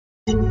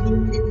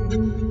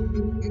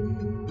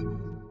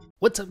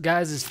What's up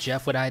guys, it's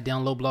Jeff with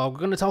iDownloadBlog. We're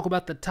going to talk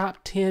about the top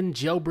 10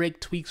 jailbreak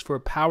tweaks for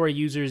power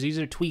users. These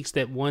are tweaks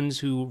that ones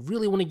who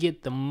really want to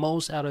get the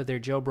most out of their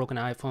jailbroken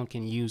iPhone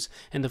can use.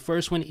 And the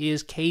first one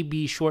is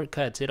KB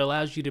shortcuts. It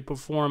allows you to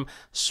perform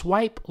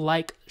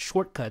swipe-like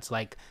shortcuts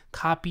like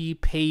copy,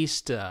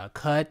 paste,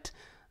 cut.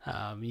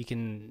 You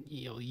can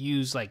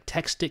use like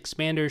text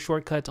expander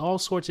shortcuts, all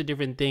sorts of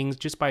different things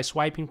just by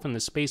swiping from the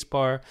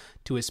spacebar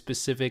to a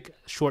specific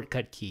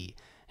shortcut key.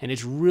 And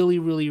it's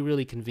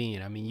really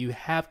convenient. I mean, you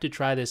have to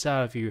try this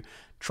out if you're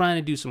trying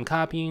to do some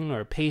copying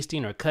or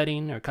pasting or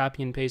cutting or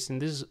copy and pasting.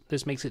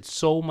 This makes it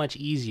so much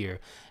easier.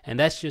 And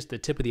that's just the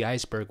tip of the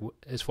iceberg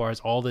as far as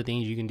all the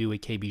things you can do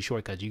with KB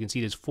shortcuts. You can see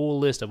this full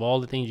list of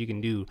all the things you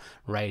can do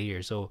right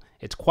here. So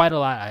it's quite a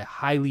lot. I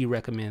highly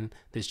recommend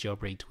this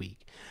jailbreak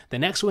tweak. The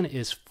next one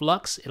is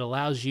Flux. It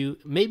allows you,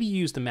 maybe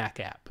use the Mac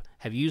app.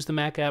 Have you used the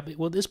Mac app?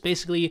 Well, this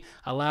basically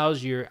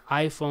allows your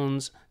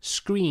iPhone's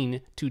screen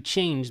to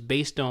change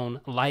based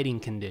on lighting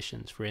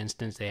conditions. For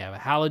instance, they have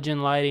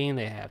halogen lighting,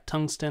 they have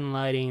tungsten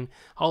lighting,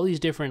 all these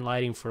different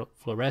lighting,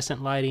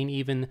 fluorescent lighting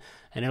even,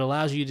 and it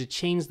allows you to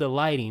change the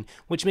lighting,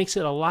 which makes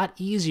it a lot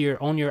easier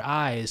on your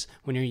eyes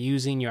when you're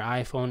using your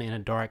iPhone in a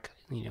dark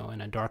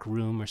in a dark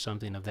room or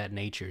something of that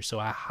nature. So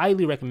I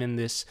highly recommend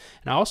this,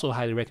 and I also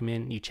highly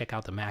recommend you check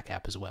out the Mac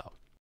app as well.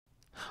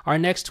 Our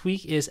next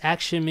tweak is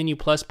Action Menu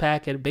Plus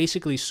Pack. It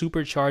basically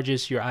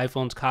supercharges your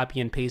iPhone's copy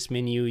and paste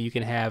menu. You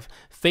can have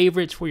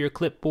favorites for your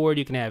clipboard.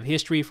 You can have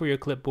history for your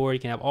clipboard. You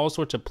can have all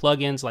sorts of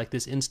plugins like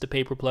this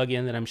Instapaper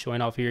plugin that I'm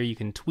showing off here. You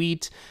can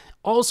tweet,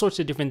 all sorts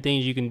of different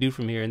things you can do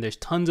from here. And there's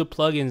tons of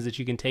plugins that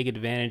you can take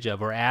advantage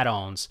of, or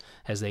add-ons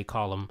as they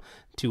call them,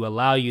 to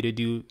allow you to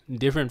do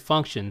different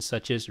functions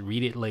such as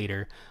read it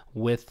later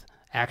with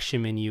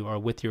Action Menu or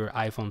with your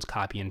iPhone's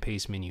copy and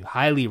paste menu.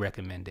 Highly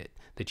recommend it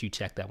that you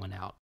check that one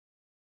out.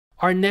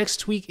 Our next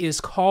tweak is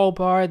Call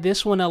Bar.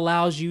 This one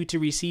allows you to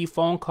receive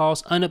phone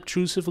calls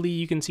unobtrusively.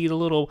 You can see the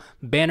little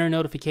banner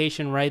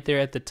notification right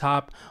there at the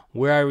top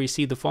where I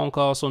receive the phone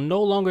call. So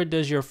no longer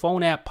does your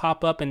phone app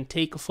pop up and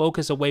take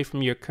focus away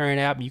from your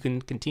current app. You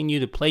can continue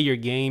to play your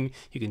game.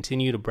 You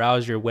continue to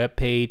browse your web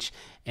page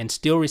and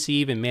still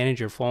receive and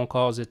manage your phone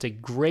calls. It's a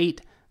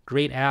great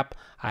app.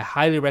 I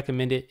highly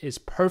recommend it. It's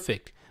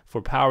perfect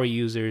for power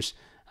users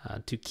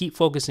to keep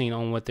focusing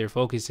on what they're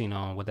focusing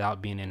on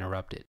without being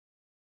interrupted.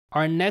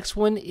 Our next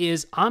one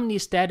is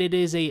Omnistat. It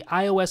is a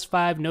iOS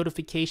 5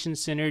 notification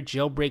center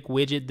jailbreak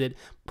widget that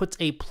puts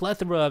a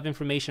plethora of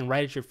information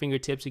right at your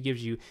fingertips. It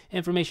gives you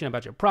information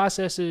about your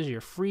processes, your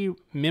free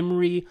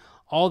memory,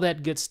 all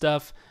that good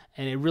stuff,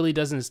 and it really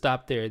doesn't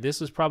stop there.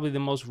 This is probably the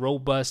most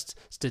robust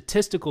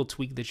statistical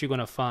tweak that you're going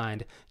to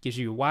find. It gives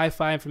you your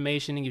Wi-Fi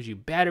information, it gives you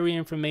battery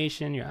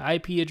information, your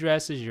IP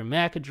addresses, your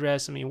MAC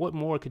address. I mean, what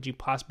more could you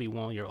possibly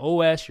want? Your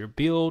OS, your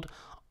build,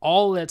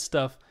 all that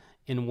stuff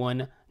in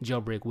one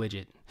jailbreak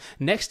widget.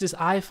 Next is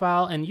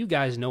iFile, and you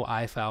guys know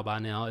iFile by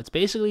now. It's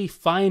basically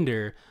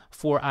Finder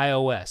for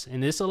iOS,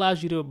 and this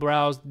allows you to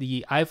browse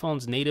the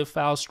iPhone's native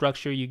file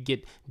structure. You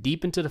get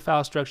deep into the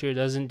file structure. It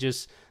doesn't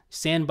just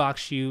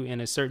sandbox you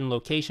in a certain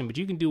location, but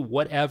you can do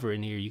whatever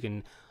in here. You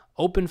can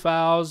open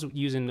files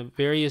using the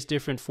various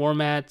different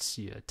formats,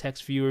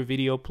 text viewer,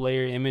 video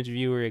player, image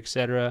viewer,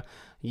 etc.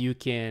 You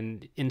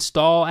can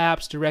install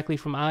apps directly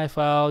from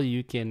iFile.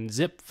 You can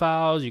zip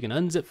files, you can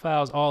unzip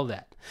files, all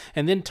that.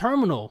 And then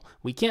Terminal.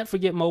 We can't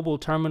forget mobile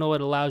terminal.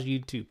 It allows you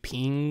to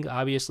ping,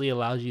 obviously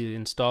allows you to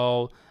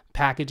install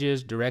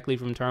packages directly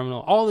from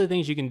terminal. All the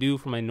things you can do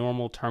from a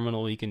normal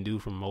terminal, you can do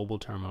from mobile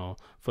terminal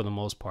for the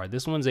most part.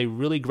 This one's a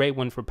really great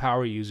one for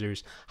power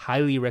users.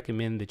 Highly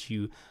recommend that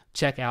you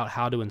check out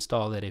how to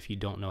install that if you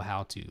don't know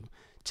how to.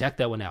 Check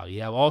that one out.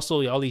 You have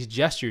also all these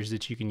gestures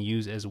that you can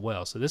use as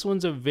well. So this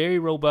one's a very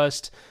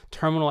robust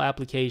terminal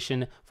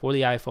application for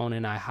the iPhone,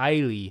 and I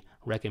highly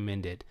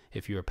recommend it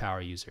if you're a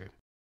power user.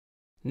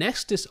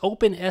 Next is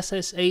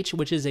OpenSSH,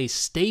 which is a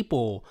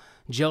staple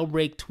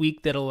jailbreak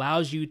tweak that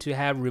allows you to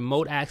have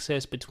remote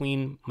access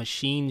between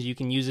machines. You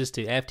can use this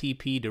to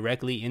FTP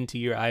directly into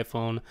your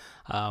iPhone.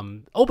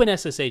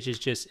 OpenSSH is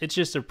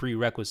just a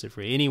prerequisite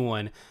for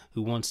anyone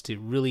who wants to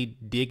really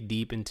dig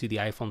deep into the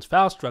iPhone's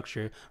file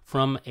structure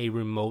from a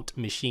remote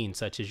machine,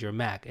 such as your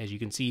Mac. As you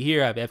can see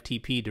here, I have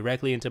FTP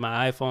directly into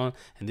my iPhone,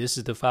 and this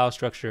is the file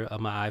structure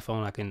of my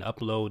iPhone. I can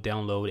upload,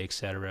 download,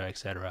 etc.,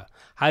 etc.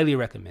 Highly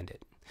recommend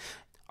it.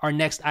 Our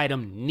next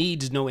item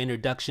needs no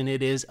introduction.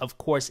 It is, of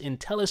course, in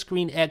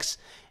Telescreen X.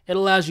 It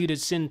allows you to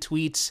send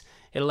tweets.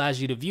 It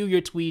allows you to view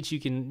your tweets. You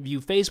can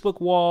view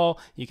Facebook wall.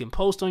 You can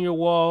post on your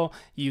wall.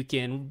 You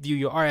can view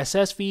your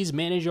RSS feeds,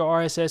 manage your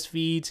RSS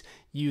feeds.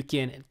 You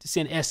can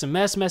send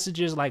SMS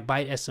messages like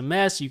Byte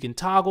SMS. You can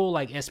toggle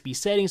like SB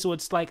settings. So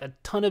it's like a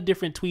ton of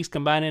different tweaks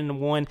combined into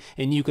one,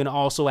 and you can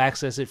also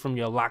access it from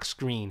your lock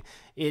screen.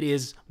 It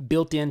is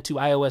built into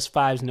iOS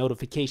 5's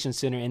notification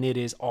center, and it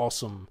is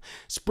awesome.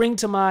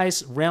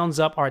 Springtomize rounds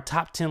up our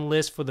top 10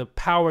 list for the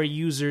power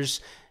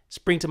users.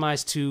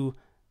 Springtomize 2.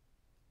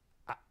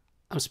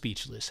 I'm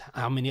speechless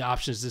how many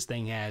options this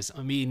thing has.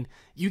 I mean,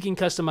 you can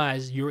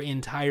customize your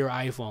entire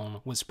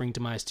iPhone with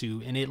Springtomize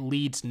 2, and it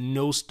leaves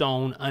no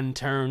stone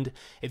unturned.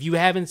 If you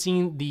haven't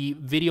seen the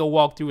video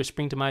walkthrough of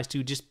Springtomize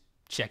 2, just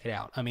check it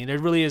out. I mean, there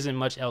really isn't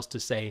much else to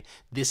say.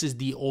 This is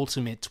the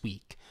ultimate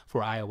tweak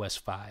for iOS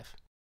 5.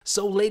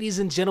 So ladies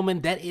and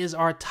gentlemen, that is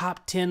our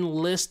top 10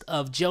 list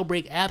of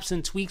jailbreak apps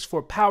and tweaks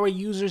for power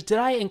users. Did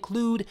I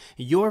include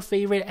your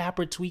favorite app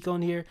or tweak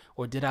on here,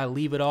 or did I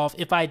leave it off?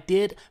 If I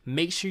did,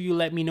 make sure you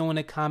let me know in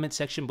the comment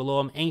section below.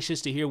 I'm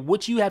anxious to hear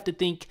what you have to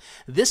think.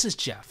 This is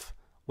Jeff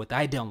with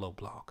iDownload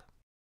Blog.